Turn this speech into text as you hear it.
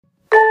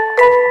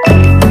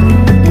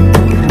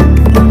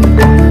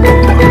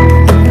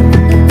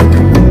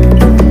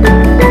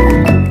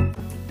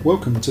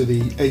welcome to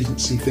the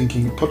Agency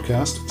Thinking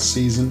Podcast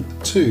Season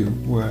 2,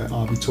 where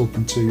I'll be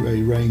talking to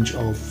a range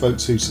of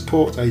folks who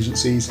support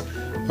agencies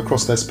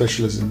across their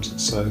specialisms.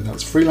 So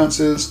that's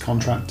freelancers,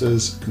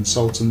 contractors,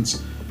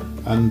 consultants,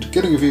 and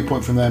getting a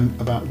viewpoint from them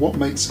about what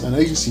makes an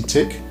agency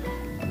tick,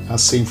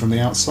 as seen from the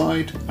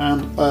outside,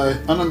 and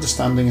an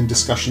understanding and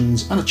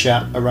discussions and a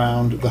chat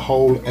around the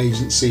whole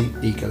agency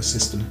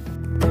ecosystem.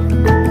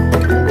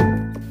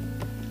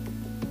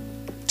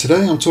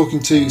 Today I'm talking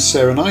to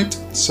Sarah Knight.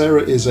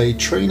 Sarah is a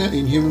trainer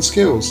in human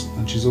skills,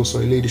 and she's also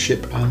a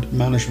leadership and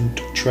management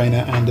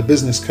trainer and a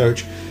business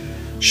coach.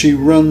 She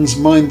runs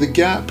Mind the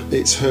Gap.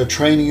 It's her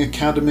training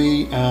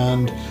academy,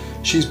 and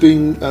she's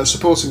been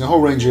supporting a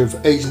whole range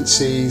of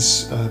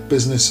agencies,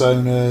 business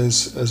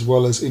owners, as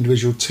well as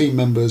individual team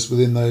members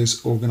within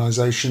those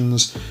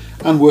organisations,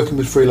 and working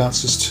with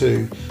freelancers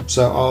too.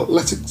 So I'll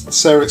let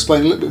Sarah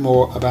explain a little bit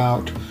more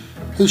about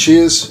who she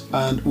is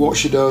and what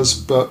she does,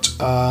 but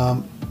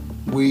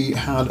we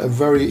had a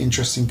very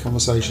interesting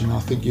conversation. I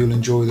think you'll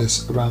enjoy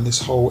this around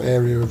this whole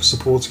area of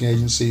supporting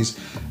agencies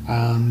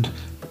and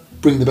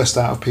bring the best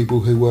out of people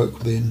who work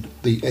within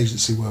the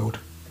agency world.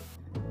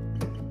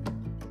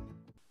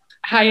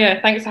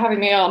 Hiya, thanks for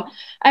having me on.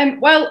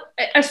 Well,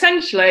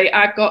 essentially,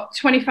 I've got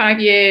 25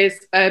 years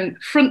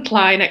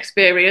frontline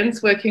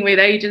experience working with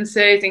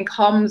agencies in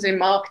comms, in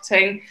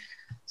marketing.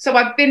 So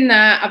I've been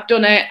there, I've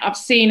done it, I've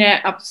seen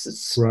it, I've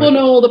spun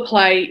all the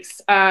plates,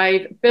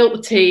 I've built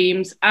the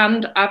teams,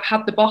 and I've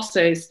had the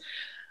bosses.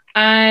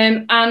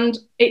 And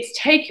it's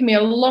taken me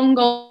a long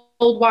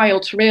old while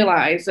to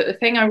realise that the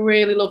thing I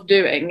really love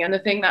doing, and the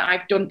thing that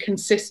I've done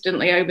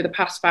consistently over the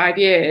past 5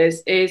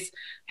 years, is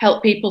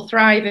help people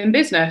thrive in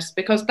business,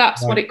 because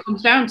that's what it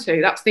comes down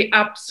to. That's the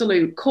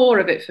absolute core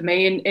of it for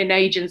me in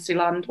agency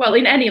land. Well,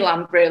 in any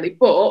land really,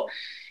 but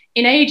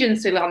in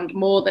agency land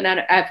more than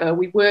ever.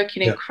 We work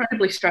in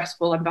incredibly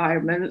stressful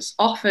environments.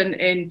 Often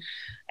in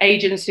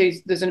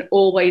agencies, there's an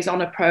always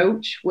on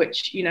approach,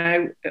 which, you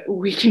know,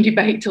 we can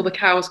debate till the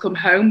cows come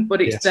home,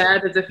 but it's there,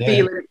 there's a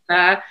feeling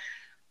there.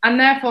 And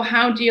therefore,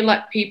 how do you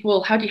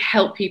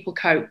help people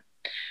cope?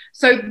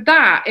 So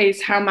that is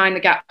how Mind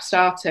the Gap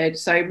started.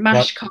 So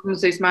MASH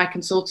Comms is my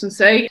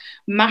consultancy,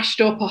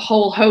 mashed up a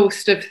whole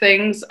host of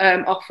things,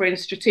 offering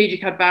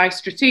strategic advice,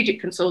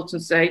 strategic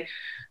consultancy.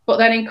 But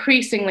then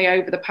increasingly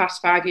over the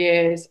past 5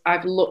 years,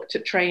 I've looked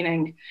at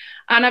training,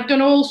 and I've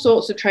done all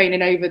sorts of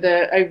training over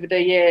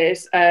the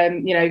years,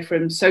 you know,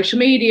 from social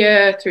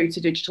media through to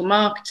digital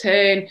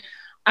marketing,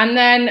 and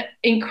then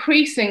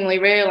increasingly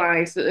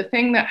realised that the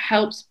thing that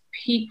helps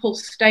people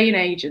stay in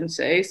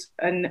agencies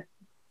and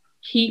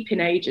keep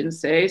in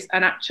agencies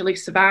and actually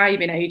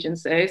survive in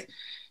agencies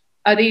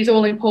are these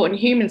all important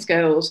human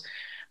skills.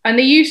 And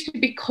they used to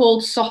be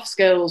called soft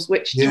skills,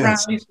 which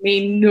drives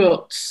me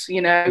nuts.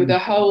 You know, the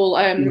whole,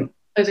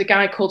 there's a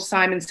guy called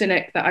Simon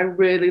Sinek that I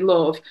really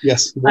love.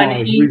 Yes,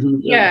 why?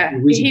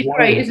 He's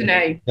great, isn't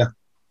he? Yeah.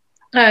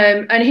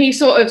 And he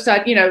sort of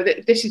said, you know,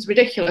 this is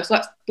ridiculous.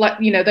 Let's,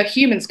 you know, the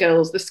human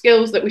skills, the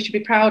skills that we should be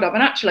proud of,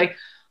 and actually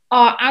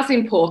are as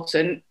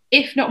important,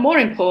 if not more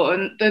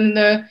important, than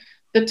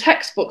the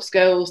textbook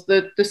skills,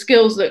 the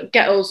skills that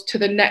get us to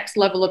the next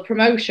level of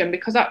promotion.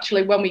 Because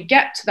actually, when we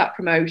get to that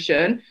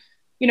promotion,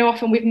 you know,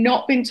 often we've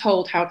not been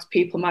told how to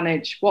people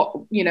manage.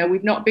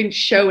 We've not been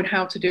shown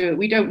how to do it.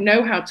 We don't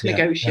know how to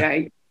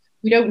negotiate. Yeah.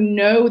 We don't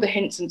know the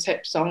hints and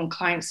tips on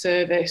client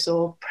service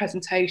or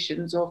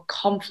presentations or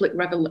conflict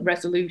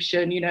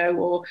resolution, you know,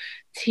 or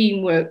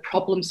teamwork,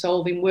 problem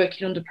solving,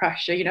 working under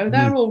pressure. You know,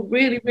 they're all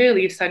really,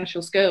 really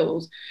essential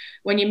skills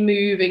when you're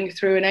moving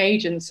through an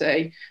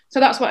agency. So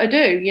that's what I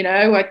do. You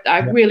know, I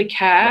really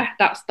care.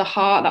 That's the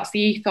heart. That's the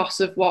ethos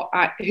of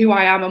who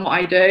I am and what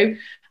I do.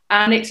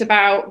 And it's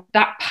about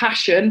that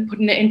passion,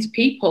 putting it into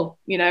people.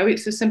 You know,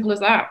 it's as simple as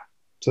that.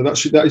 So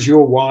that is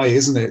your why,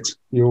 isn't it?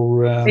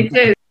 It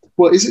is.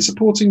 Well, is it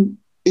supporting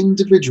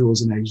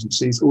individuals and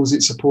agencies, or is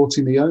it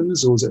supporting the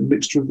owners, or is it a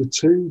mixture of the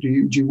two? Do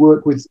you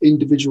work with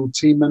individual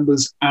team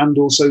members and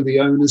also the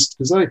owners,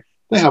 because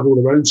they have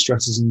all their own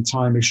stresses and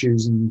time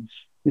issues, and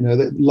you know,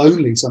 that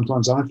lonely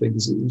sometimes, I think,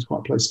 is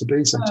quite a place to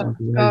be sometimes.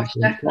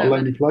 Quite a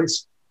lonely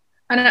place.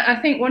 And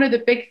I think one of the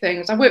big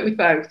things, I work with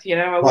both, you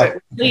know, I work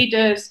with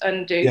leaders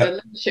and do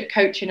the leadership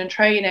coaching and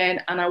training,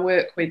 and I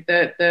work with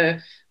the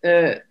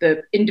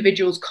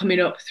individuals coming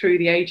up through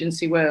the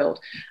agency world.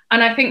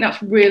 And I think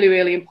that's really,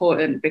 really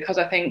important, because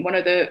I think one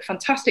of the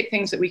fantastic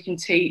things that we can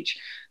teach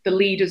the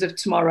leaders of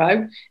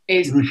tomorrow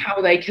is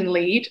how they can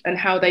lead and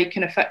how they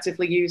can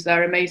effectively use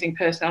their amazing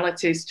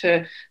personalities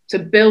to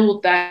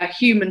build their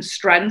human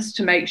strengths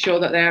to make sure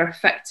that they're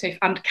effective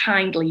and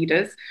kind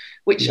leaders,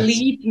 which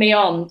leads me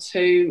on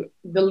to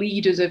the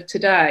leaders of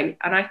today.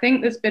 And I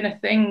think there's been a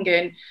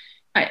thing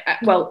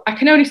I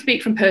can only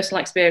speak from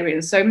personal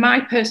experience. So my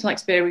personal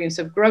experience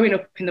of growing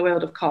up in the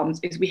world of comms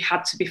is we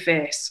had to be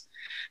fierce.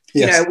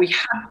 You know, we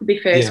had to be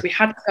fierce. We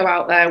had to go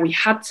out there. We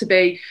had to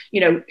be,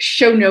 you know,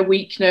 show no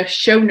weakness,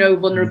 show no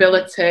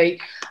vulnerability.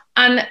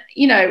 And,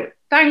 you know,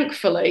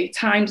 thankfully,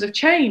 times have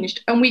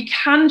changed, and we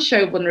can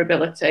show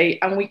vulnerability,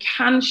 and we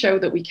can show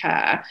that we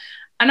care.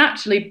 And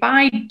actually,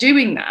 by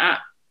doing that,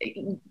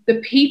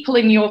 the people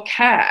in your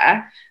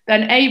care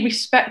then A,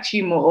 respect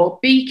you more,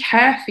 B,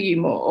 care for you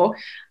more,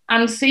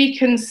 and C,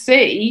 can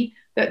see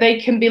that they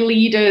can be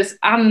leaders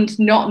and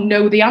not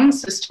know the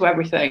answers to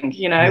everything,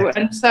 you know. Yes.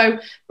 And so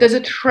there's a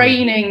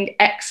training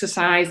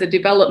exercise, a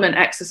development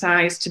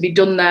exercise to be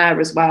done there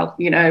as well,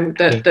 you know,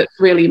 that's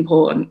really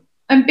important.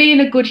 And being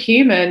a good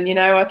human, you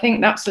know, I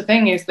think that's the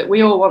thing, is that we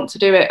all want to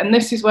do it. And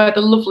this is where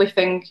the lovely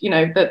thing, you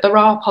know, that there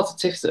are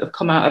positives that have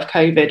come out of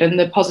COVID, and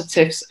the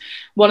positives,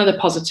 one of the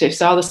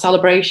positives are the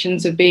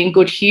celebrations of being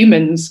good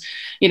humans,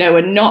 you know,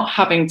 and not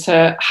having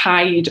to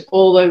hide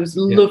all those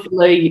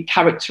lovely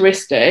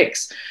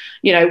characteristics.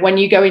 You know, when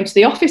you go into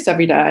the office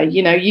every day,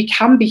 you know, you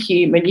can be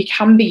human, you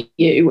can be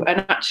you.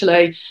 And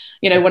actually,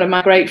 you know, one of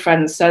my great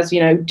friends says, you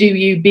know, do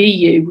you be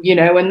you, you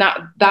know, and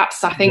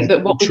that's, I think,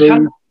 that what we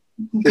can.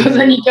 Because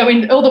then you go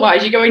in,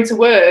 otherwise you go into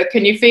work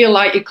and you feel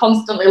like you're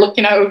constantly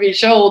looking out over your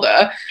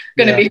shoulder,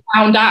 going to be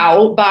found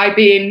out by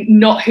being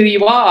not who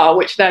you are,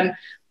 which then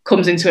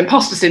comes into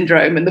imposter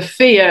syndrome and the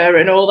fear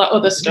and all that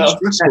other stuff.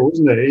 It's stressful,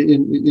 isn't it?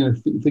 You know,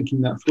 thinking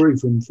that through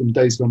from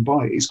days gone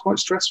by, it's quite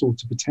stressful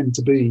to pretend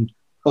to be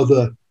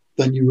other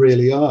than you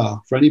really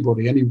are for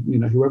anybody, you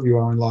know, whoever you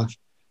are in life.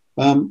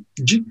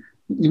 You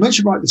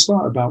mentioned right at the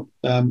start about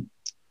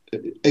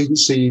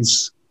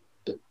agencies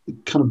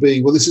kind of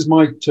being, well, this is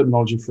my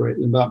terminology for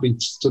it, about being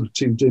sort of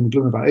doom and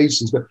gloom about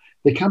agencies, but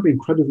they can be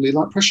incredibly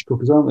like pressure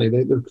cookers, aren't they?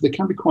 They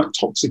can be quite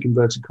toxic,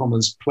 inverted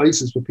commas,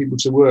 places for people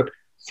to work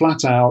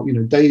flat out, you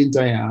know, day in,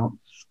 day out.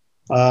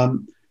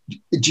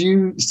 Do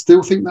you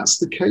still think that's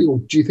the case, or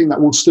do you think that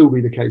will still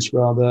be the case,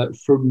 rather,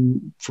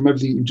 from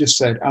everything you've just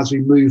said, as we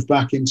move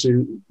back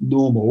into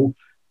normal,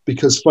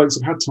 because folks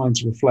have had time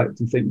to reflect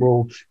and think,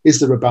 well, is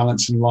there a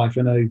balance in life?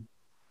 I know,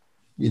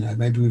 you know,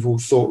 maybe we've all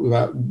thought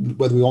about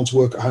whether we want to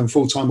work at home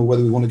full time or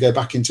whether we want to go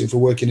back into, if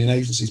we're working in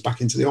agencies, back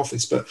into the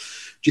office. But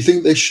do you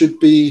think there should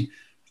be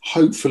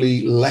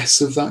hopefully less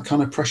of that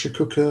kind of pressure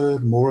cooker,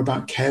 more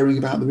about caring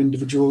about the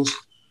individuals?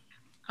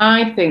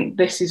 I think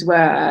this is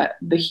where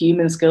the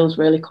human skills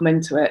really come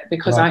into it,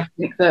 because I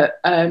think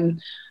that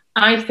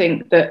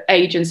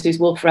agencies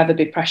will forever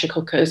be pressure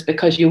cookers,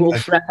 because you will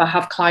forever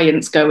have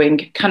clients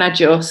going, can I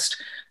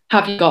just,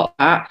 have you got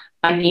that?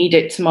 I need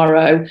it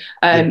tomorrow.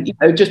 You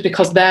know, just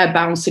because they're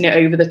bouncing it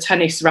over the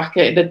tennis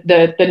racket,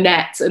 the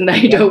net, and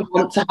they don't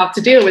want to have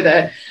to deal with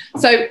it.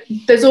 So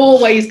there's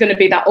always going to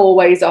be that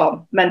always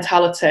on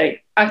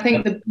mentality. I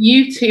think the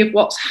beauty of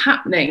what's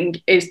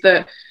happening is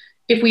that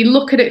if we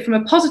look at it from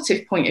a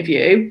positive point of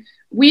view,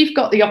 we've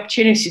got the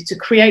opportunity to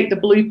create the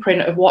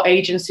blueprint of what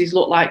agencies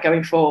look like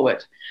going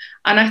forward.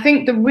 And I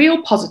think the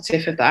real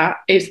positive of that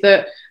is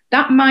that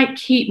might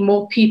keep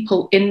more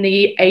people in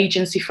the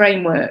agency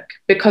framework,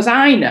 because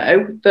I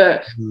know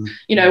that,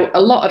 you know,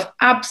 a lot of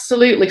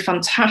absolutely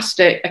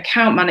fantastic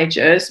account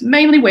managers,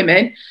 mainly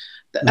women,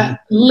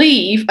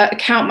 leave at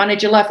account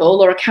manager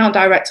level or account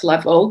director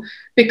level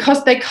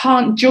because they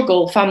can't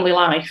juggle family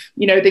life.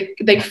 You know,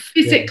 they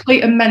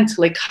physically and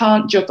mentally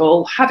can't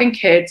juggle having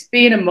kids,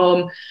 being a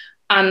mum,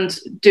 and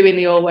doing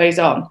the always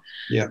on.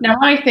 Now,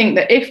 I think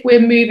that if we're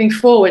moving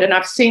forward, and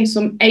I've seen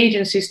some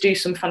agencies do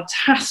some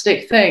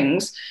fantastic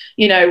things,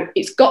 you know,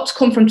 it's got to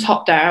come from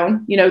top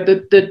down. You know,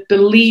 the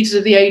leads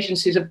of the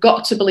agencies have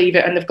got to believe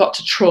it, and they've got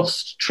to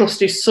trust.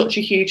 Trust is such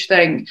a huge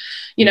thing.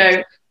 You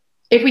know,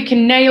 if we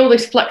can nail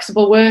this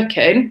flexible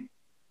working,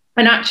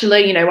 and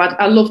actually, you know,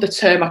 I love the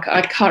term,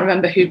 I can't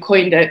remember who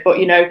coined it, but,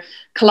 you know,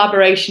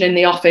 collaboration in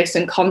the office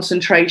and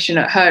concentration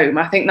at home.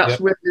 I think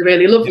that's really,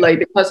 really lovely,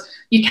 because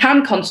you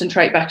can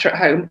concentrate better at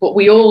home, but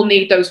we all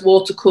need those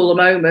water cooler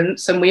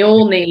moments, and we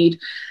all need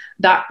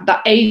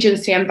that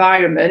agency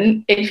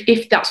environment,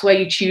 if that's where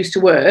you choose to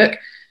work,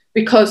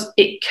 because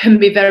it can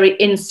be very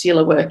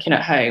insular working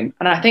at home.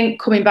 And I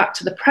think, coming back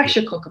to the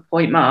pressure cooker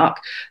point, Mark,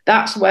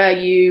 that's where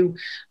you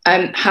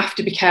have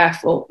to be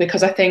careful,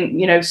 because I think,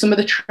 you know, some of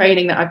the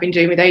training that I've been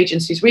doing with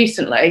agencies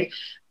recently,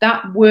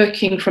 that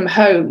working from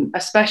home,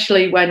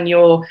 especially when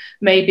you're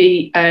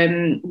maybe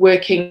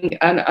working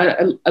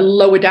a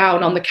lower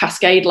down on the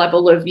cascade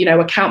level of, you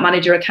know, account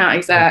manager, account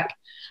exec,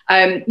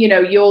 you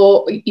know,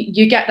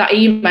 you get that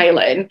email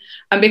in,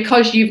 and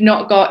because you've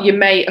not got your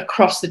mate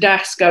across the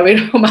desk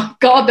going, oh my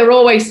God, they're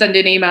always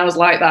sending emails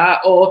like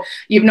that, or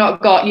you've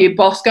not got your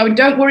boss going,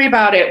 don't worry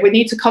about it, we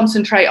need to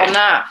concentrate on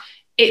that,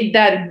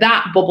 then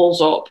that bubbles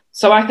up.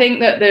 So I think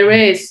that there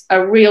is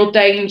a real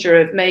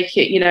danger of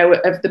making, you know,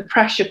 of the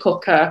pressure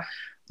cooker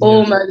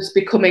almost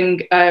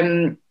becoming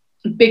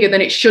bigger than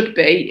it should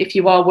be if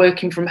you are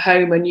working from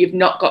home and you've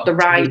not got the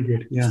right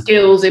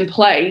skills in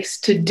place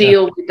to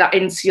deal with that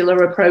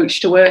insular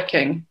approach to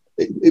working.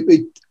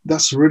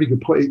 That's a really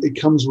good point. It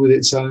comes with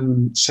its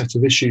own set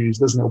of issues,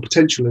 doesn't it, or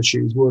potential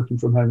issues, working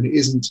from home. And it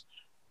isn't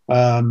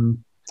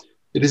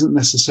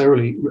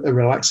necessarily a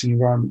relaxing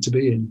environment to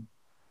be in.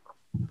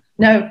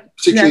 No,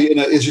 particularly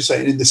as you're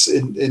saying,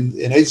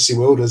 in agency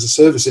world, as a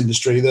service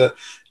industry, that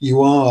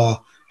you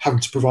are having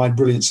to provide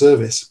brilliant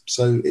service.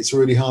 So it's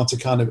really hard to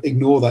kind of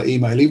ignore that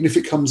email, even if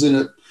it comes in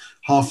at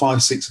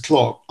 5:30, 6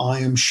 o'clock. I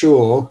am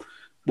sure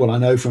well, I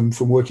know from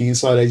working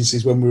inside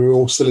agencies when we were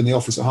all still in the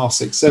office at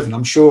 6:30, 7,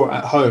 I'm sure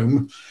at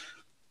home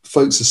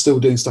folks are still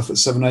doing stuff at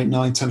 7, 8,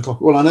 9, 10 o'clock.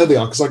 Well, I know they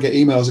are, because I get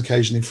emails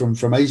occasionally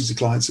from agency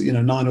clients at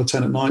 9 or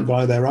 10 at night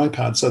via their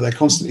iPad. So they're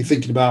constantly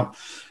thinking about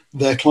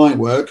their client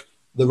work,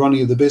 the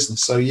running of the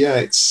business. So yeah,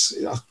 it's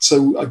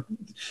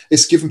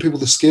giving people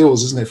the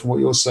skills, isn't it, from what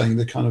you're saying,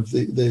 the kind of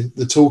the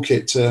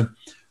toolkit to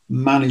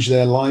manage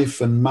their life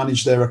and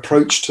manage their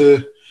approach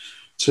to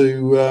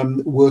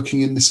working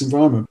in this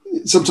environment.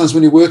 Sometimes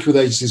when you're working with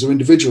agencies or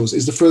individuals,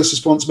 is the first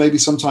response maybe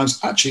sometimes,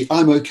 actually,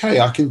 I'm okay,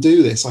 I can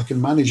do this, I can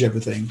manage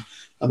everything.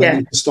 And then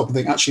you can stop and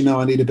think, actually, no,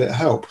 I need a bit of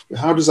help.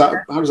 How does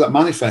that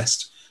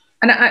manifest?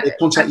 And they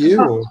contact you?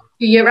 Or?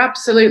 You're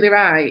absolutely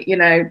right.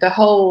 The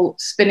whole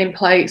spinning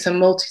plates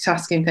and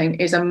multitasking thing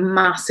is a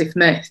massive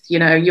myth.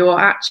 You're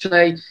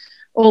actually,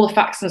 all the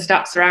facts and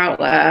stats are out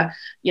there.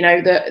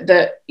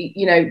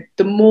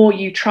 The more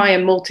you try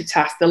and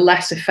multitask, the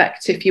less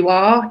effective you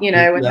are.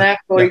 And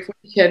therefore, if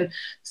we can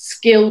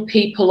skill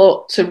people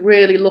up to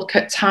really look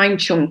at time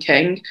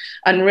chunking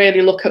and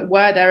really look at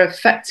where they're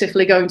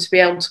effectively going to be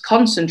able to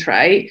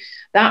concentrate,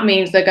 that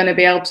means they're going to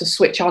be able to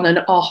switch on and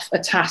off a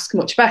task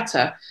much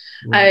better.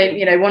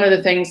 One of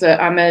the things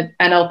that I'm an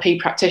NLP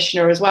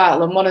practitioner as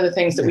well, and one of the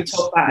things that we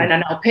talk about in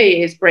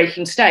NLP is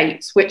breaking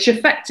states, which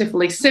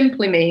effectively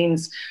simply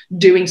means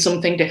doing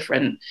something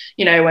different,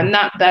 and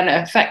that then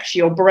affects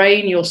your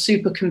brain, your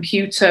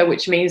supercomputer,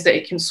 which means that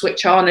it can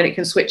switch on and it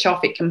can switch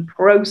off, it can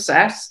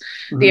process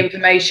the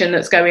information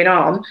that's going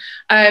on.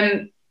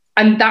 And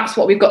that's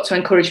what we've got to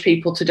encourage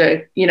people to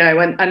do,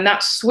 and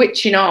that's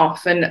switching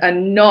off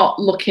and not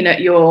looking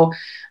at your,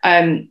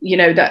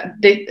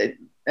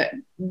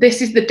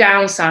 this is the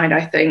downside,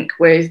 I think,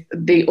 with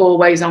the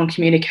always on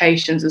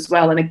communications as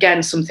well. And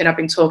again, something I've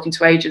been talking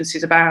to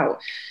agencies about.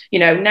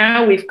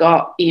 Now we've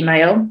got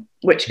email,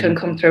 which can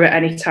come through at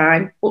any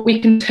time, but we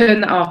can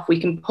turn that off.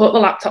 We can put the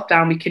laptop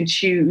down. We can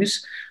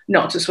choose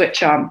not to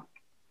switch on.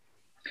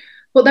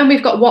 But then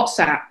we've got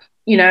WhatsApp,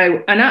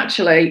 and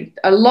actually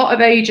a lot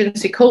of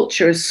agency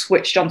culture has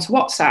switched on to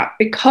WhatsApp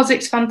because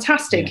it's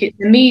fantastic. It's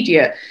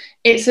immediate.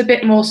 It's a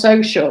bit more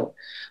social.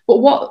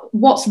 But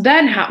what's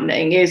then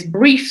happening is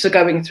briefs are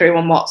going through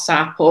on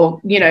WhatsApp, or,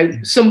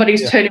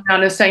 somebody's turning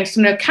around and saying,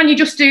 can you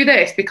just do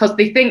this? Because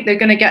they think they're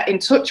going to get in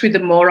touch with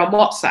them more on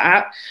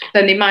WhatsApp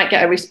than they might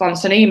get a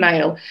response on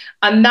email.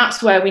 And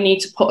that's where we need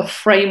to put a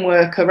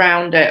framework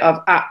around it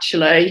of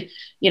actually,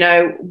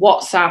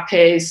 WhatsApp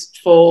is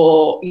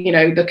for,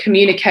 the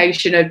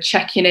communication of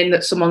checking in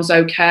that someone's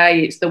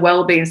okay. It's the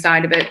well-being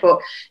side of it. But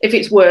if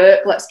it's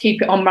work, let's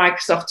keep it on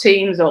Microsoft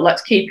Teams, or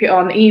let's keep it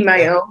on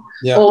email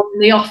or in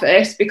the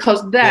office,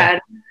 because then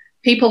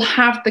people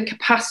have the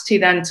capacity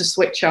then to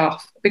switch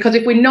off. Because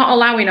if we're not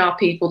allowing our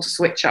people to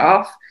switch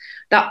off,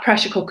 that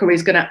pressure cooker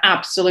is going to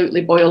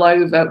absolutely boil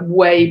over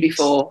way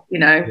before,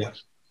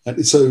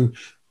 And so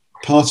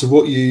part of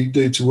what you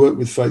do to work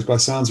with folks, by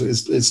sounds of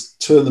it, is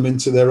turn them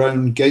into their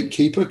own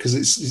gatekeeper, because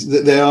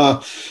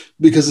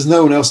because there's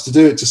no one else to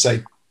do it, to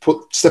say,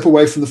 step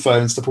away from the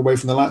phone, step away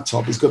from the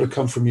laptop. It's got to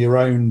come from your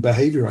own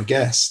behavior, I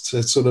guess,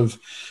 to sort of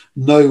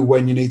know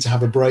when you need to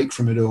have a break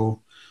from it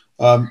all.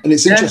 And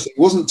it's interesting.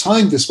 It wasn't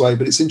timed this way,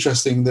 but it's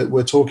interesting that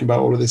we're talking about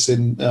all of this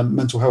in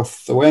Mental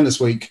Health Awareness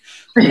Week.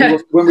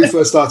 When we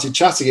first started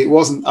chatting, it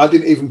wasn't, I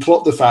didn't even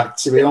plot the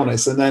fact, to be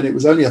honest. And then it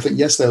was only, I think,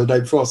 yesterday or the day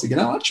before, I was thinking,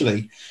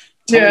 actually,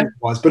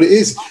 wise, but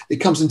it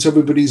comes into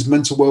everybody's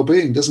mental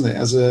well-being, doesn't it,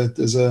 as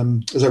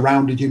a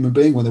rounded human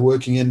being, when they're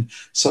working in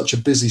such a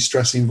busy,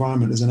 stressy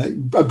environment, isn't it?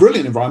 A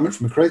brilliant environment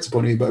from a creative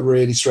point of view, but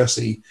really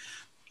stressy.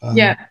 And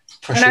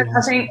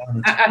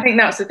I think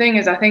that's the thing,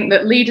 is I think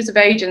that leaders of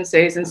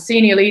agencies and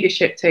senior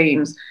leadership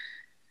teams,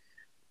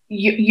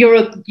 you're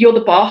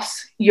the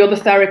boss, you're the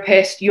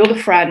therapist, you're the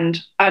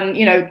friend, and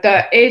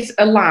there is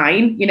a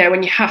line,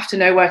 and you have to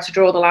know where to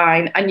draw the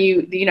line. And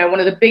one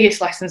of the biggest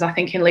lessons I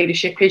think in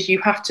leadership is you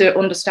have to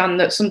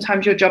understand that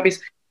sometimes your job is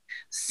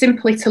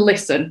simply to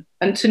listen,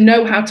 and to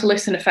know how to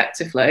listen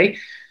effectively,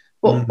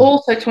 but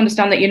also to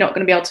understand that you're not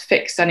going to be able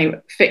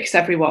to fix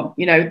everyone.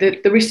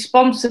 The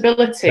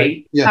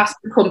responsibility has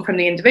to come from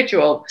the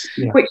individual,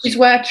 which is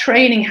where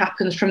training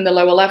happens from the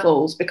lower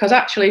levels. Because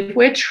actually, if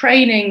we're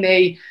training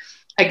the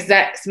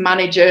execs,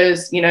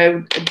 managers,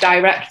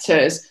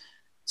 directors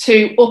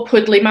to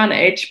upwardly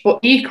manage, but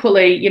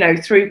equally,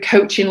 through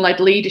coaching-led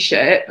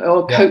leadership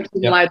or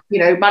coaching-led,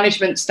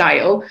 management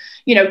style,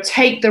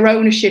 take their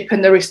ownership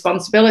and the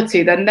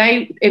responsibility, then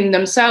they in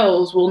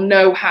themselves will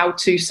know how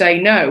to say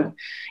no.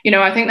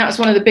 I think that's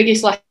one of the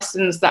biggest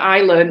lessons that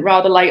I learned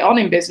rather late on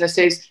in business,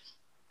 is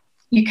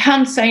you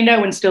can say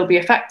no and still be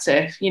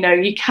effective.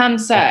 You can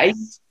say,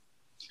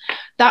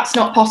 that's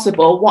not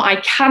possible. What I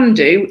can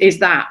do is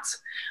that.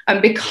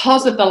 And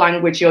because of the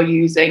language you're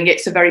using,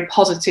 it's a very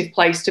positive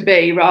place to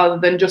be, rather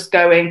than just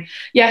going,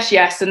 yes,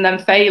 yes, and then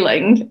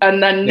failing,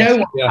 and then no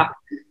one happens.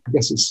 I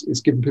guess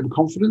it's giving people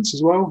confidence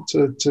as well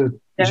to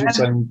as you're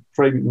saying,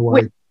 frame it in a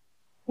way.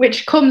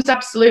 Which comes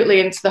absolutely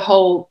into the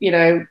whole,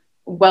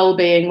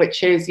 well-being,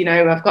 which is,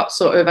 I've got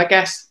sort of, I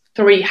guess,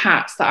 three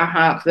hats that I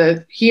have: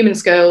 the human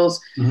skills,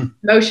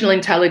 emotional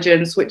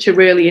intelligence, which are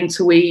really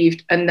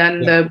interweaved, and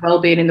then the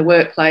well-being in the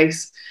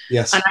workplace.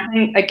 Yes. And I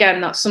think,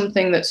 again, that's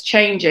something that's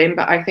changing.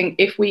 But I think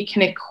if we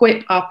can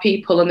equip our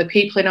people and the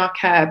people in our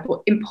care,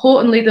 but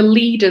importantly, the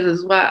leaders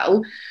as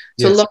well,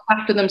 to look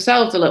after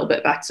themselves a little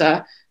bit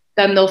better,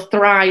 then they'll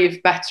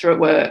thrive better at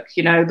work.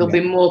 You know, they'll be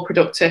more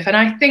productive. And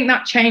I think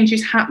that change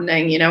is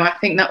happening. You know, I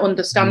think that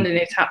understanding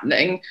is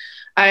happening.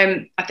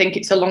 I think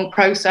it's a long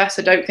process.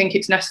 I don't think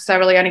it's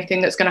necessarily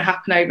anything that's going to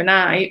happen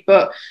overnight.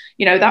 But,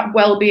 you know, that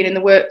well-being in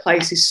the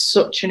workplace is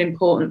such an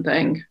important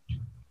thing.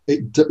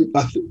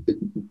 I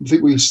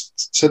think we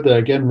said there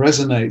again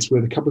resonates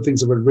with a couple of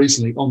things I've read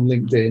recently on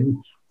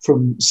LinkedIn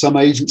from some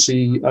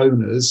agency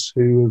owners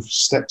who have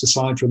stepped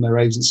aside from their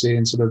agency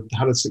and sort of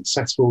had a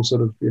successful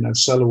sort of, you know,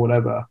 sell or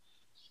whatever.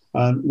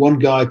 And one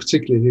guy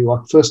particularly who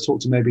I first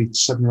talked to maybe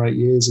 7 or 8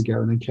 years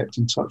ago and then kept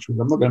in touch with,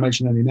 I'm not going to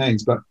mention any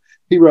names, but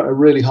he wrote a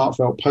really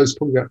heartfelt post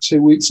probably about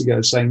 2 weeks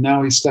ago saying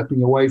now he's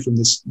stepping away from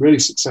this really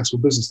successful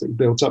business that he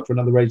built up for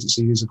another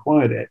agency who's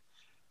acquired it.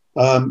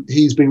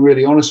 He's been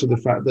really honest with the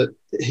fact that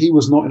he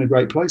was not in a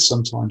great place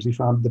sometimes. He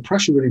found the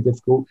pressure really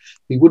difficult.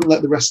 He wouldn't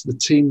let the rest of the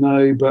team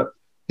know, but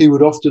he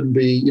would often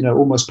be, you know,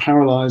 almost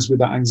paralyzed with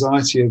that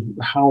anxiety of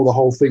how the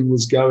whole thing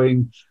was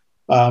going,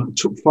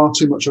 took far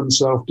too much on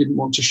himself, didn't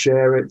want to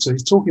share it. So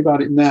he's talking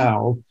about it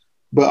now.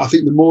 But I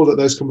think the more that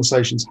those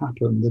conversations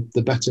happen,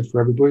 the better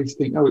for everybody to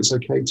think, oh, it's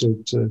okay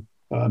to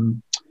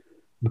I'm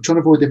trying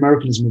to avoid the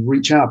Americanism of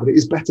reach out, but it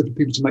is better for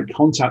people to make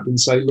contact and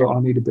say, look, I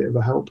need a bit of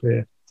a help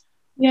here.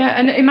 Yeah,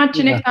 and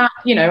imagine if that,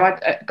 you know,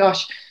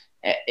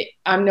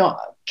 I'm not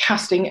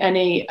casting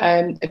any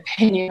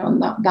opinion on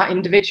that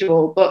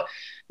individual, but,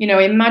 you know,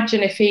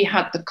 imagine if he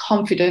had the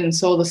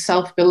confidence or the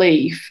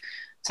self-belief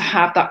to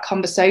have that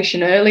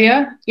conversation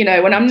earlier, you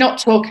know, and I'm not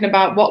talking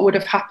about what would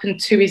have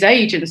happened to his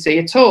agency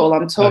at all.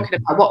 I'm talking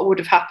about what would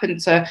have happened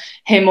to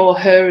him or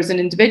her as an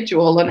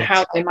individual and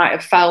how they might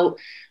have felt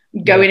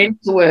going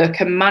into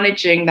work and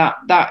managing that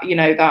you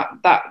know,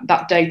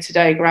 that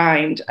day-to-day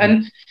grind.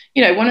 And,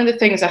 you know, one of the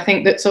things I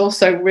think that's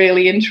also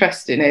really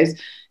interesting is,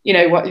 you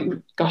know,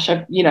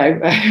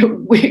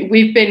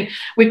 we've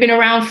been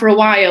around for a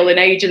while in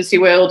agency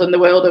world and the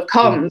world of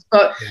comms,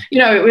 but you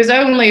know, it was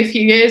only a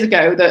few years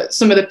ago that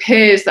some of the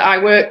peers that I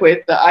work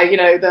with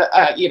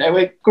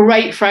we're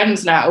great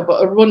friends now,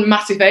 but run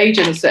massive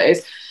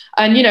agencies.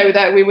 And, you know,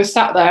 that we were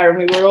sat there and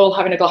we were all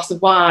having a glass of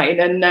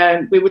wine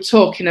and we were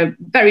talking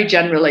very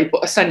generally,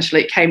 but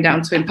essentially it came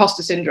down to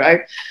imposter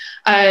syndrome.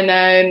 And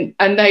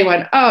they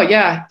went, oh,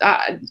 yeah,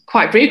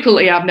 quite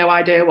frequently I have no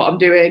idea what I'm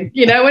doing,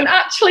 you know, and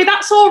actually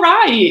that's all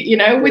right. You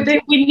know,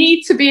 we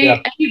need to be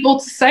able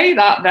to say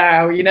that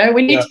now, you know,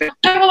 we need to be,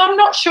 well, I'm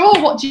not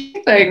sure. What do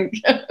you think?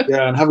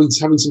 Yeah, and having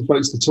some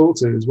folks to talk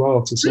to as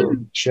well to sort of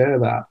share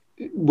that.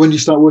 When you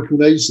start working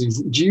with agencies,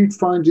 do you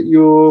find that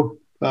you're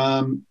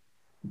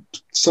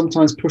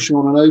sometimes pushing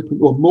on an open,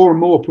 or more and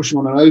more pushing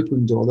on an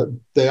open door, that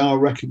they are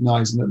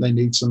recognizing that they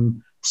need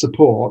some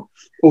support,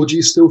 or do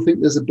you still think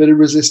there's a bit of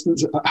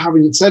resistance,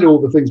 having said all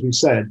the things we've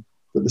said,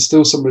 but there's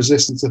still some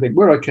resistance to think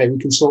we're okay, we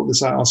can sort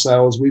this out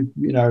ourselves, we've,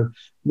 you know,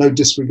 no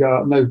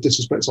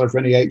disrespect sorry for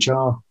any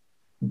HR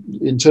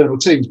internal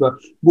teams, but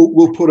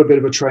we'll put a bit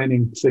of a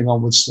training thing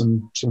on with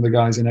some of the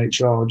guys in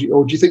HR, or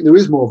do you think there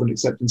is more of an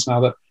acceptance now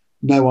that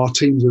no, our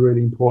teams are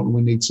really important,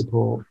 we need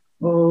support?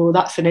 Oh,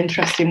 that's an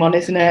interesting one,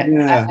 isn't it?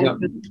 Yeah.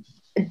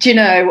 Do you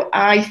know,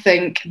 I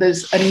think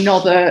there's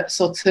another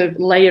sort of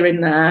layer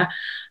in there.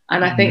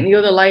 And I think the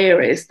other layer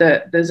is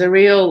that there's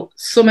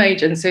some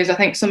agencies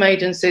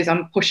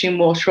I'm pushing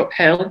water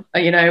uphill,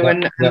 you know,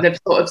 and they've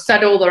sort of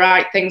said all the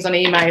right things on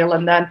email,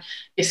 and then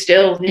you're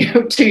still, you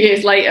know, 2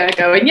 years later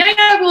going,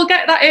 yeah, we'll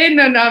get that in.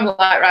 And I'm like,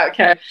 right,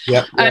 okay.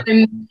 Yeah.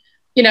 And,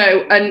 you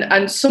know,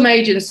 and some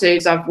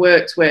agencies I've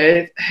worked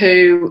with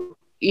who,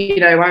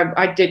 you know,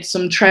 I did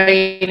some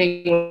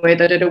training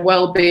with, I did a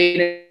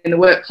wellbeing in the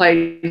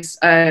workplace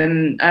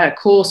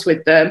course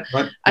with them.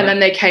 And then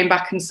they came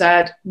back and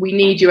said, we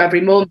need you every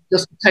month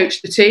just to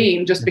coach the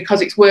team, just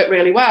because it's worked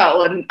really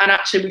well. And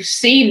actually we've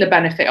seen the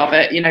benefit of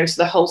it, you know,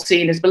 so the whole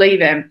scene is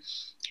believing.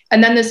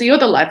 And then there's the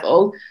other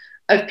level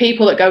of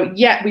people that go,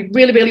 yeah, we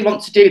really, really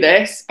want to do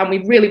this and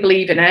we really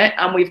believe in it.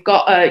 And we've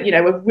got a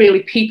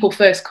really people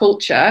first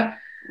culture.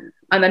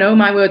 And then, oh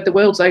my word, the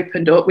world's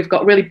opened up. We've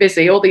got really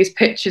busy. All these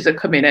pictures are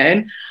coming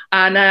in.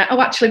 And,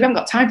 actually, we haven't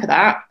got time for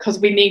that because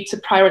we need to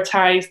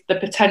prioritise the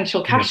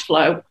potential cash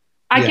flow.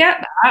 I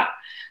get that.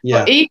 Yeah.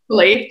 But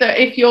equally,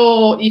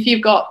 if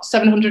you've got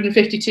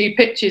 752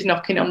 pictures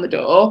knocking on the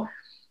door,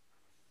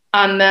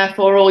 and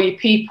therefore all your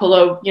people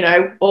are, you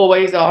know,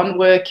 always on,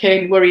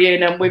 working,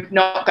 worrying, and we've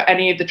not got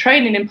any of the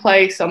training in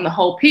place on the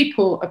whole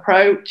people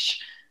approach,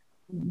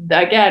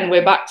 again,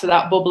 we're back to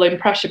that bubbling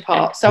pressure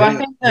part. So I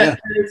think that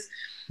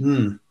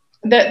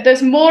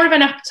there's more of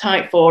an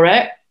appetite for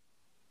it.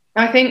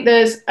 I think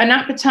there's an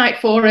appetite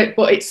for it,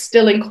 but it's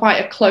still in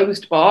quite a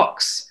closed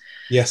box.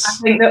 Yes. I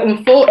think that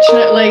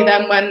unfortunately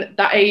then when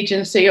that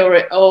agency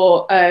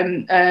or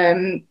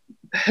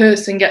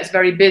person gets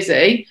very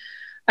busy,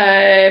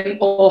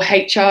 or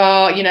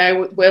HR, you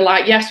know, we're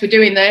like, yes, we're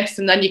doing this,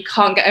 and then you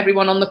can't get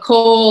everyone on the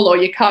call, or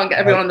you can't get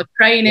everyone on the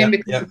training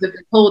because they've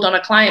been pulled on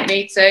a client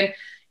meeting.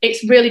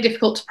 It's really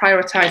difficult to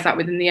prioritize that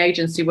within the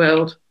agency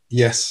world.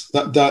 Yes,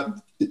 that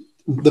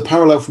the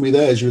parallel for me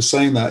there, as you were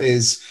saying, that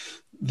is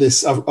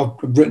this. I've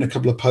written a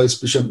couple of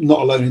posts, which I'm not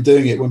alone in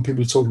doing it, when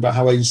people are talking about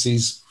how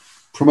agencies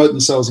promote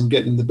themselves and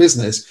get in the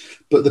business.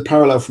 But the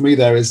parallel for me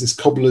there is this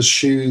cobbler's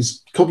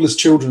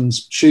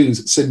children's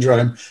shoes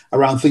syndrome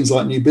around things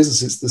like new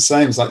business. It's the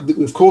same. It's like,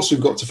 of course, we've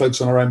got to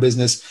focus on our own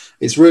business.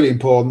 It's really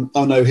important.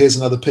 Oh no, here's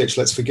another pitch.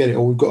 Let's forget it.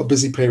 Or we've got a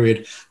busy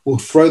period. We'll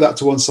throw that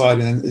to one side.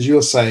 And then, as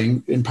you're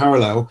saying, in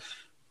parallel,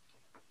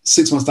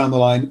 6 months down the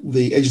line,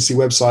 the agency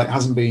website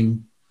hasn't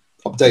been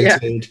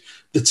updated.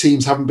 The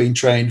teams haven't been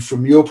trained.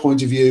 From your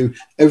point of view,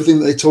 everything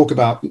that they talk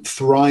about,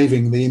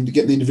 thriving,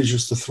 getting the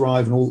individuals to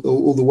thrive, and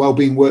all the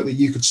well-being work that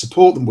you could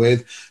support them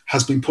with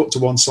has been put to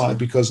one side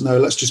because, no,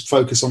 let's just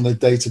focus on the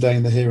day-to-day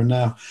and the here and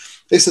now.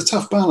 It's a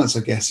tough balance,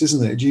 I guess,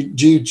 isn't it?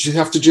 Do you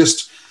have to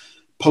just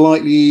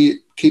politely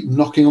keep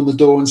knocking on the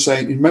door and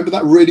saying, remember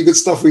that really good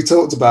stuff we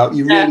talked about?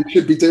 You really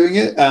should be doing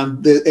it,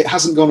 and it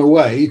hasn't gone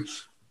away.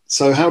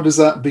 So how does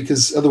that,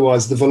 because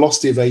otherwise the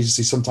velocity of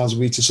agency sometimes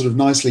will be to sort of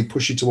nicely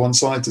push you to one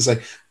side to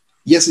say,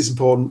 yes, it's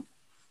important,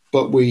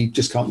 but we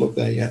just can't look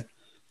there yet.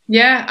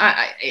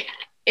 Yeah,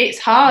 it's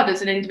hard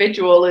as an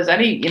individual, as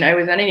any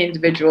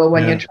individual,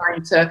 when you're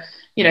trying to,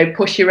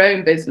 push your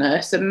own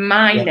business. And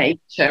my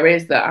nature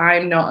is that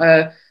I'm not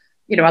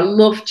I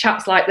love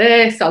chats like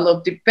this. I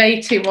love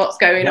debating what's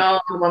going on.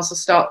 And once I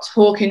start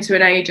talking to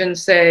an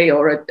agency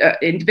or an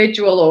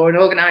individual or an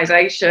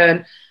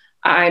organisation,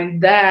 I'm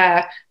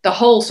there. The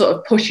whole sort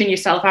of pushing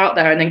yourself out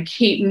there and then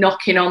keep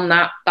knocking on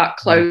that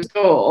closed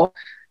door,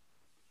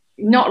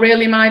 not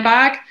really my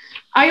bag.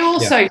 I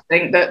also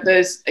think that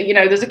there's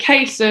a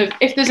case of,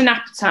 if there's an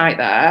appetite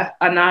there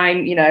and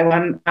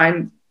I'm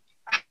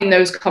having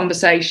those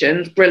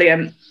conversations,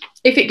 brilliant.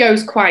 If it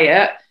goes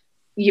quiet,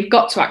 you've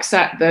got to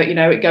accept that,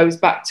 it goes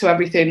back to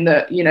everything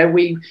that,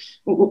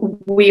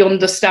 we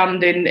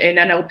understand in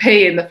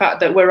NLP, and the fact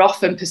that we're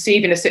often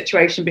perceiving a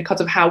situation because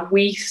of how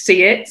we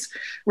see it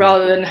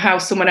rather than how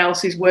someone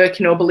else is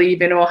working or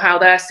believing or how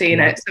they're seeing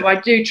it. So I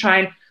do try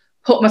and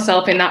put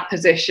myself in that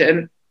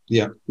position.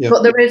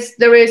 But there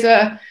is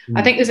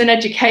I think there's an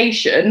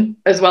education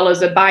as well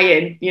as a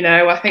buy-in.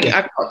 I think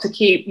I've got to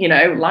keep,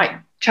 like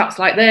chats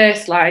like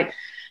this, like,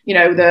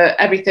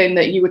 everything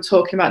that you were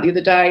talking about the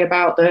other day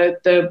about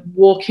the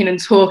walking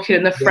and talking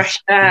and the fresh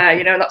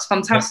air, that's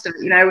fantastic.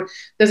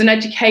 There's an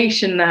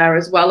education there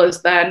as well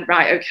as then,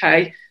 right,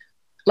 okay,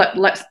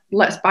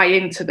 let's buy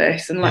into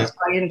this and let's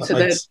buy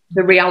into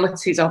the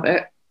realities of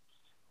it.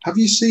 Have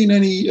you seen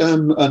any,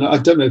 and I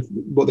don't know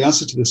what the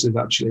answer to this is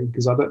actually,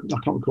 because I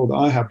can't recall that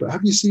I have, but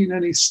have you seen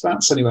any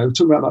stats anyway? We're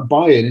talking about that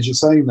buy-in, as you're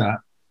saying that,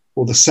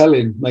 or the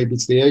selling maybe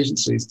to the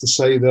agencies, to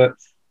say that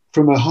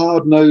from a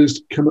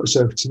hard-nosed,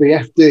 so to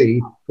the FD,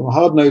 from a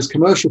hard-nosed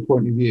commercial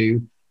point of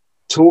view,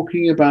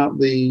 talking about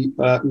the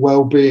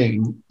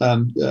well-being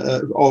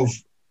of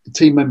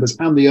team members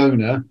and the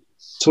owner,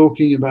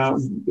 talking about,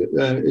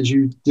 as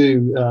you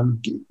do,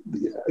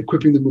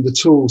 equipping them with the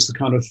tools to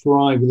kind of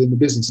thrive within the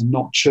business and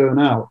not churn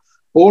out.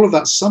 All of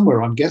that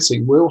somewhere, I'm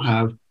guessing, will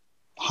have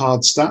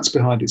hard stats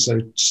behind it. So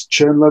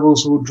churn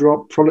levels will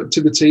drop,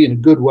 productivity in a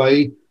good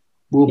way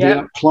will be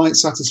up, client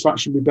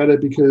satisfaction will be better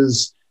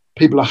because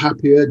people are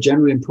happier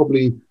generally, and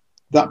probably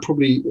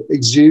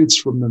exudes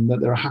from them that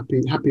they're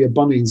happier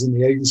bunnies in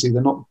the agency.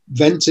 They're not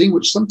venting,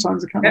 which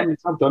sometimes the companies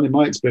have done in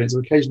my experience.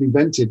 I've occasionally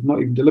vented, not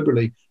even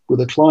deliberately,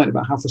 with a client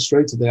about how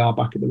frustrated they are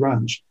back at the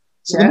ranch.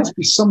 So there must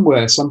be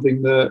somewhere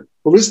something that,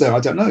 or is there? I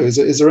don't know. Is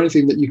there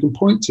anything that you can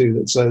point to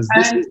that says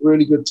this is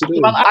really good to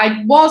do? Well,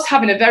 I was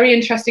having a very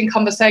interesting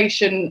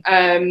conversation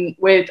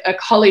with a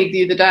colleague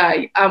the other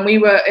day,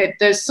 and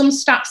there's some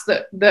stats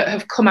that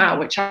have come out,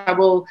 which I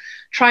will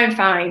try and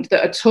find,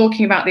 that are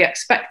talking about the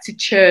expected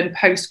churn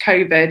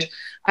post-COVID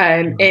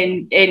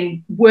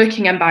in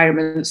working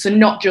environments, and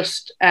not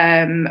just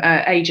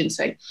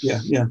agency.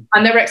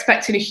 And they're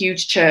expecting a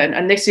huge churn.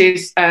 And this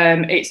is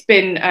it's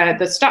been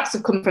the stats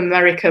have come from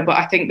America, but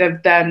I think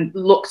they've then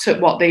looked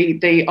at what the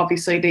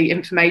obviously the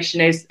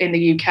information is in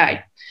the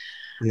UK.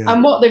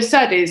 And what they've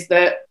said is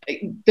that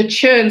the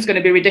churn's going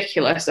to be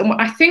ridiculous. And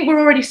I think we're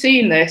already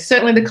seeing this.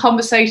 Certainly the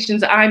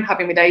conversations that I'm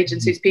having with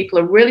agencies, people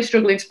are really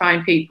struggling to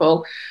find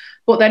people.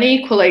 But then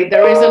equally,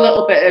 there is a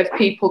little bit of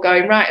people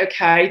going, right,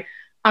 okay,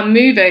 I'm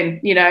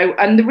moving,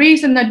 and the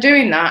reason they're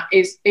doing that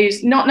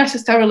is not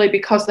necessarily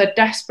because they're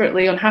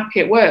desperately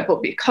unhappy at work,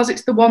 but because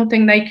it's the one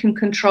thing they can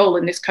control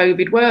in this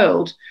COVID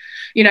world.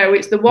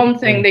 It's the one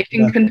thing they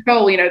can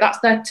control, that's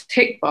their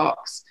tick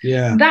box.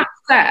 That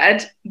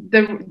said,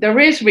 there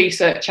is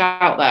research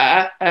out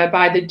there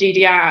by the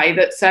DDI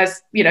that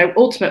says,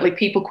 ultimately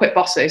people quit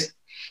bosses.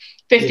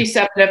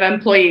 57 of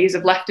employees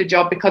have left a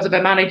job because of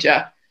a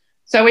manager.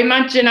 So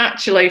imagine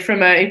actually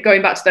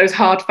going back to those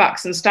hard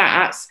facts and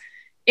stats,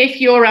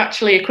 if you're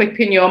actually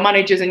equipping your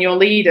managers and your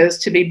leaders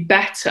to be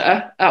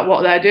better at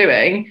what they're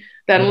doing,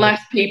 then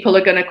less people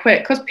are going to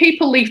quit, because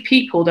people leave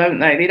people, don't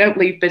they? They don't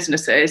leave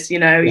businesses, you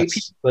know.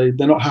 Yes. They're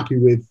not happy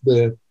with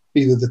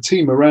either the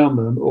team around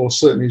them, or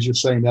certainly, as you're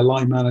saying, their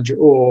line manager,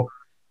 or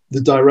the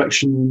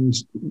direction,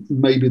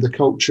 maybe the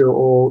culture,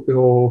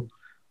 or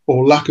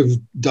lack of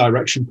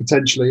direction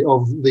potentially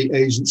of the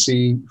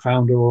agency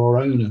founder or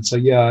owner. So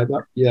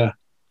that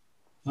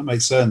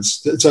makes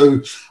sense.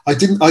 So I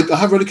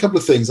have read a couple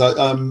of things. I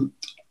don't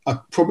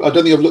think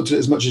I've looked at it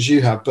as much as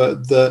you have,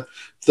 but that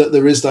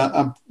there is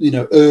that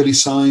early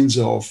signs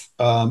of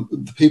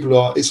the people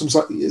are. It's almost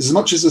like, as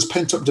much as there's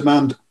pent up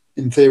demand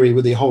in theory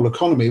with the whole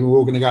economy, we're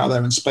all going to go out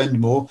there and spend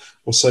more,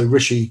 or so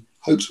Rishi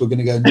hopes we're going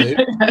to go new.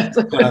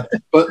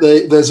 But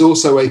there's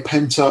also a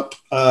pent up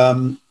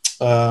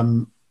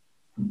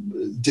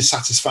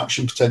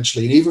dissatisfaction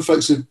potentially, and even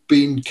folks who've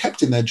been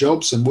kept in their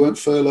jobs and weren't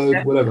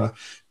furloughed, whatever,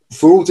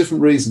 for all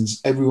different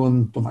reasons.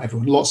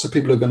 Lots of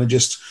people are going to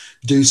just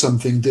do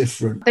something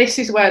different. This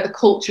is where the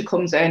culture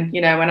comes in,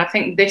 and I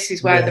think this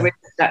is where there is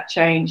that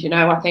change.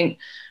 I think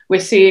we're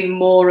seeing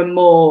more and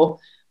more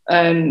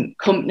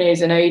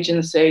companies and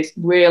agencies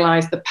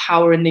realise the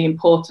power and the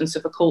importance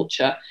of a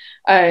culture.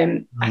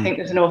 I think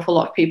there's an awful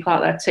lot of people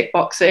out there tick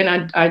boxing.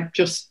 I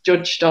just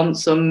judged on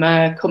some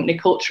company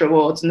culture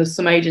awards, and there's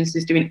some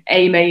agencies doing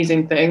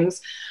amazing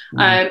things.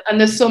 And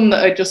there's some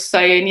that are just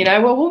saying,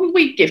 well,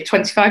 we give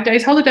 25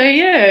 days holiday a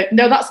year.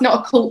 No, that's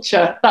not a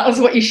culture. That is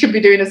what you should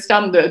be doing as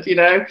standard,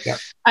 So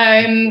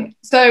I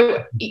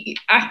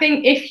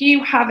think if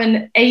you have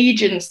an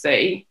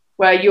agency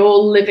where you're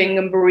living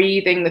and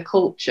breathing the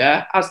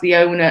culture as the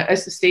owner,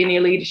 as the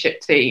senior leadership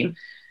team,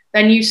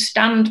 then you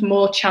stand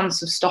more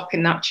chance of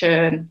stopping that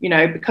churn,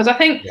 because I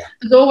think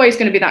there's always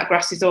going to be that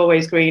grass is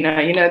always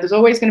greener. There's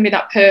always going to be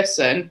that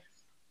person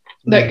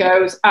that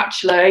goes,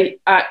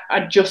 actually,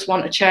 I just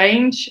want to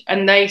change.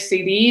 And they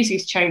see the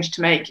easiest change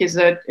to make is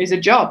a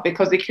job,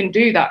 because they can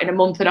do that in a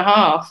month and a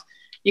half.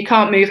 You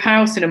can't move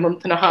house in a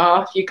month and a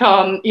half. You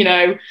can't,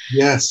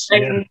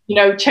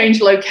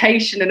 change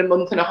location in a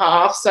month and a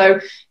half. So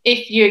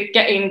if you're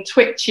getting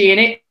twitchy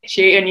and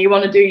itchy and you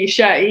want to do your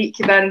shake,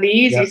 then the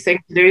easiest thing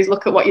to do is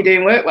look at what you're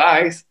doing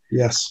work-wise.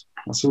 Yes,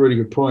 that's a really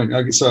good point.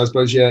 So I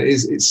suppose,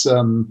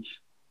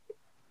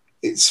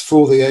 it's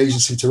for the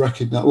agency to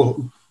recognise,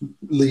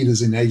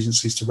 leaders in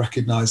agencies to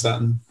recognise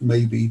that, and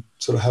maybe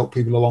sort of help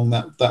people along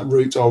that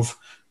route of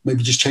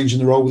maybe just changing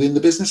the role within the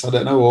business. I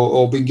don't know,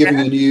 or being given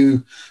a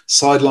new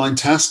sideline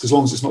task, as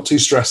long as it's not too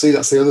stressy.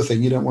 That's the other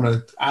thing. You don't want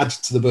to add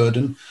to the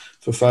burden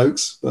for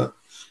folks. But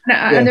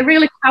and the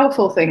really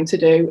powerful thing to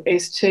do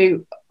is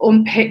to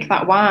unpick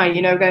that why,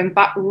 going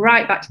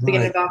right back to the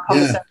beginning of our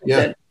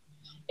conversation,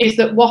 is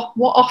that what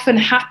often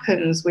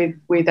happens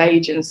with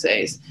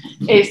agencies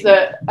is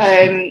that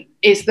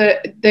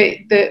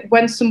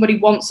when somebody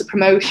wants a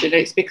promotion,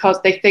 it's because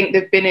they think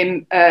they've been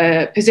in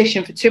a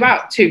position for 2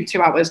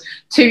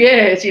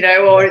 years,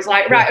 or it's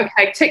like, right,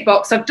 okay, tick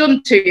box, I've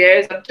done 2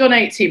 years, I've done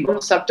 18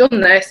 months, I've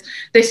done this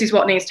is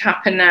what needs to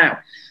happen now.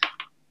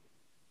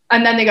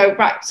 And then they go,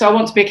 right, so I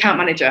want to be account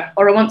manager,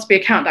 or I want to be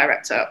account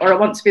director, or I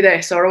want to be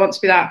this, or I want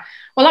to be that.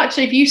 Well,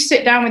 actually, if you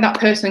sit down with that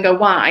person and go,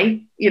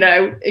 why,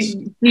 do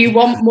you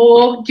want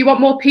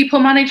more people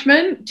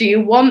management? Do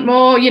you want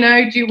more,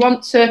 do you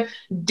want to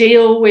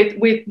deal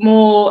with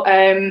more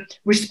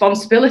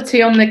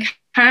responsibility on the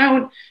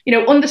account?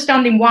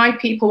 Understanding why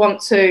people want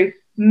to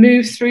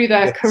move through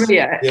their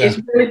career is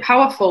really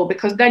powerful,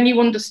 because then you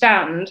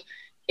understand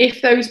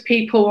if those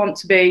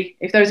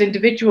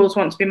individuals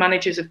want to be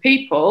managers of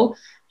people,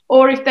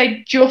 or if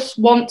they just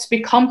want to be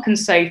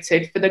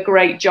compensated for the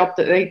great job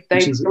that they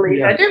believe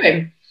they're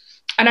doing.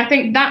 And I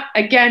think that,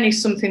 again,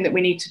 is something that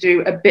we need to do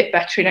a bit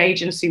better in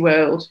agency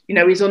world,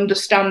 is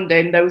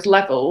understanding those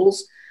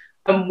levels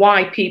and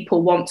why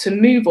people want to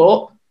move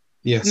up,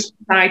 move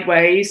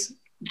sideways,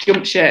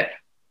 jump ship.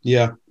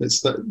 Yeah,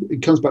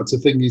 it comes back to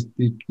the thing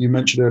you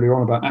mentioned earlier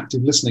on about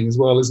active listening as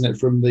well, isn't it?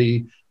 From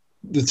the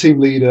team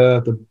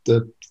leader,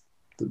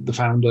 the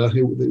founder,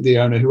 the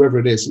owner, whoever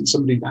it is, it's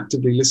somebody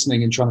actively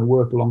listening and trying to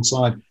work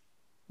alongside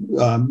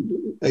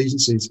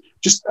agencies.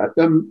 Just out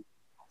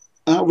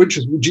of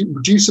interest,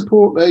 do you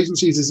support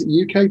agencies? Is it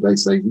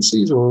UK-based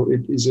agencies, or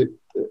is it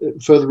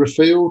further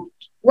afield?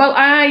 Well,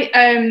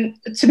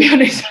 to be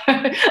honest,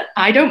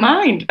 I don't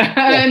mind.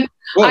 I've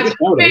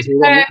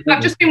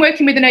just been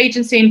working with an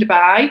agency in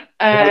Dubai,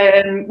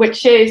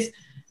 which is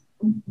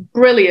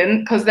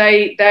brilliant, because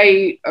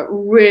they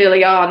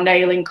really are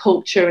nailing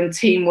culture and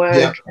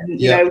teamwork, and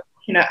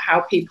looking at how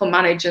people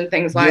manage and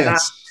things like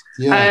that.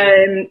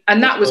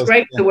 And that was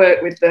great to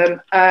work with them.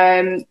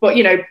 But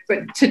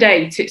to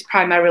date, it's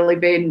primarily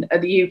been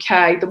the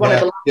UK. One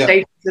of the last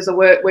agencies I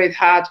worked with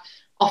had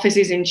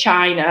offices in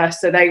China,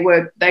 so they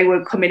were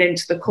coming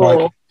into the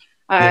core.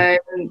 But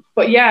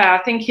I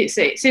think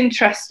it's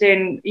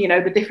interesting,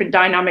 the different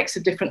dynamics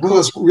of different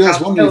cultures. I was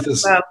wondering if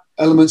there's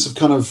elements of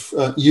kind of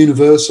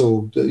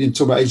universal, talk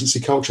about agency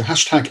culture,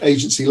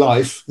 #agency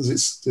life, as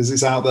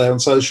it's out there on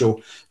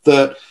social,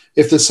 that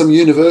if there's some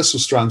universal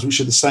strands which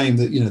are the same,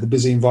 that the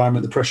busy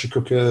environment, the pressure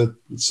cooker,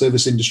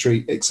 service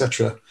industry,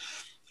 etc.,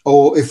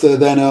 or if there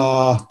then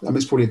are, I mean,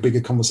 it's probably a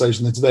bigger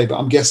conversation than today, but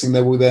I'm guessing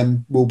there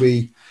will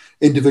be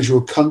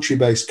individual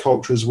country-based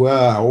culture as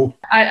well.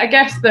 I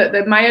guess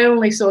that my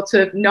only sort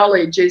of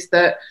knowledge is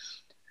that,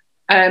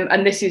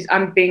 and this is,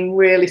 I'm being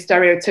really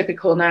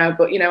stereotypical now,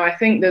 but, you know, I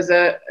think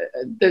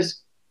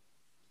there's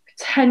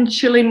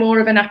potentially more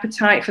of an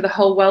appetite for the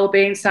whole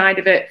well-being side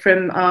of it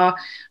from our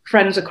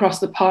friends across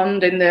the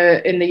pond in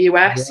the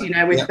US, you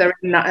know, if they're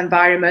in that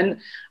environment.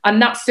 And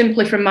that's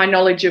simply from my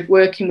knowledge of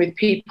working with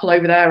people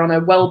over there on a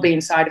well-being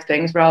side of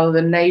things rather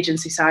than an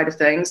agency side of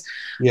things.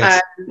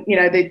 Yes. You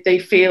know, they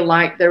feel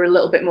like they're a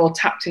little bit more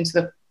tapped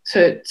into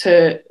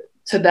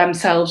to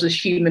themselves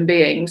as human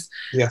beings.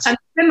 Yes. And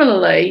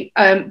similarly,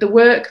 the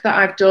work that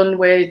I've done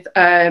with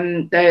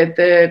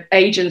the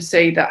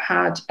agency that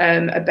had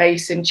a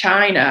base in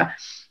China,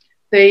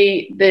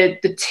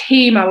 the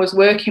team I was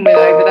working with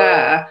over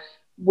there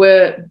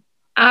were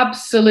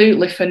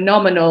absolutely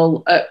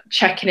phenomenal at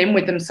checking in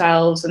with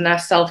themselves and their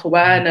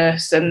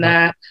self-awareness and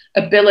their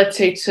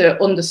ability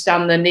to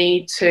understand the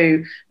need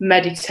to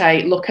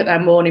meditate, look at their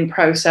morning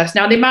process.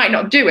 Now, they might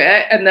not do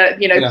it, and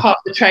that, you know, part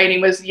of the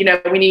training was, you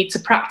know, we need to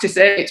practice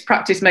it. It's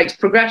practice makes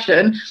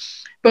progression.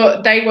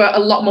 But they were a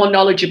lot more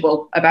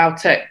knowledgeable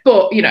about it.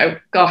 But, you know,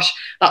 gosh,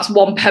 that's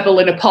one pebble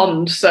in a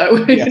pond.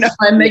 So, you know,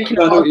 I'm making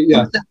a lot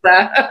of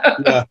there.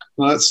 Yeah,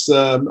 well, that's,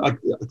 I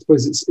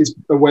suppose it's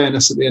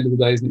awareness at the end of the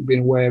day, isn't it?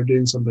 Being aware of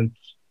doing something.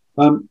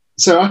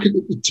 So I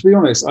could, to be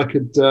honest,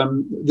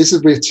 this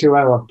would be a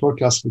 2-hour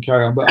podcast if we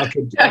carry on, but I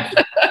could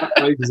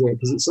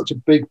because it's such a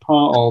big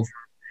part of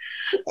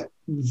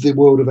the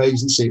world of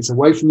agency. It's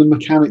away from the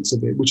mechanics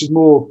of it, which is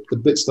more the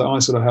bits that I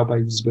sort of help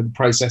agencies with,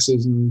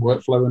 processes and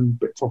workflow and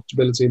bit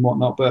profitability and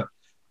whatnot. But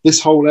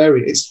this whole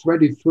area, it's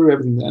threaded through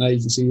everything that an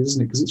agency is,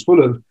 isn't it? Because it's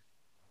full of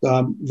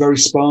very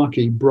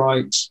sparky,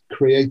 bright,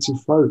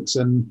 creative folks,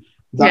 and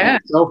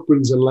that itself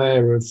brings a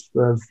layer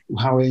of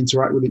how they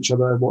interact with each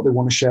other, what they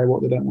want to share,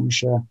 what they don't want to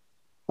share.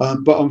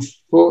 But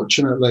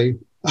unfortunately,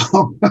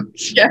 sort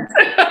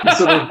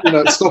of, you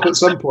know, stop at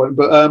some point.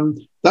 But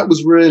that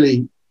was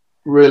really,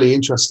 really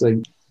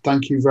interesting.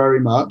 Thank you very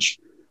much.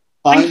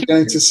 I'm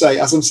going to say,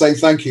 as I'm saying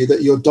thank you,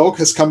 that your dog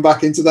has come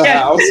back into the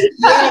house.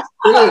 Yeah,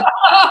 brilliant.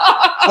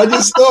 I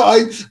just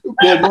thought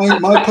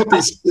my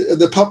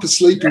the pup is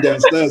sleeping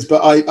downstairs,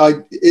 but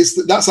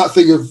that's that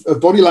thing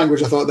of body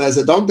language. I thought there's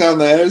a dog down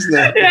there, isn't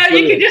there? Yeah,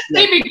 you can just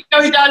see me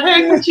going down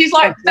here because she's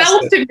like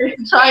belting me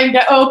to try and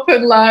get up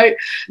and like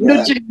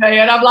nudging me,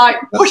 and I'm like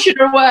pushing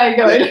her away,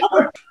 going.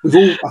 I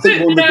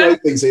think one of the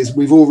great things is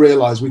we've all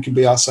realised we can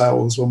be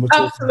ourselves when we're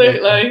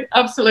talking.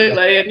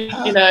 Absolutely, and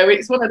you know,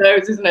 it's one of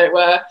those, isn't it,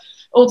 where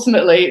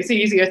ultimately it's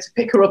easier to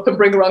pick her up and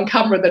bring her on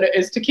camera than it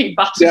is to keep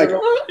battering her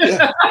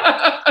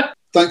up.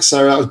 Thanks,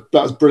 Sarah.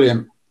 That was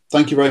brilliant.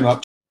 Thank you very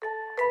much.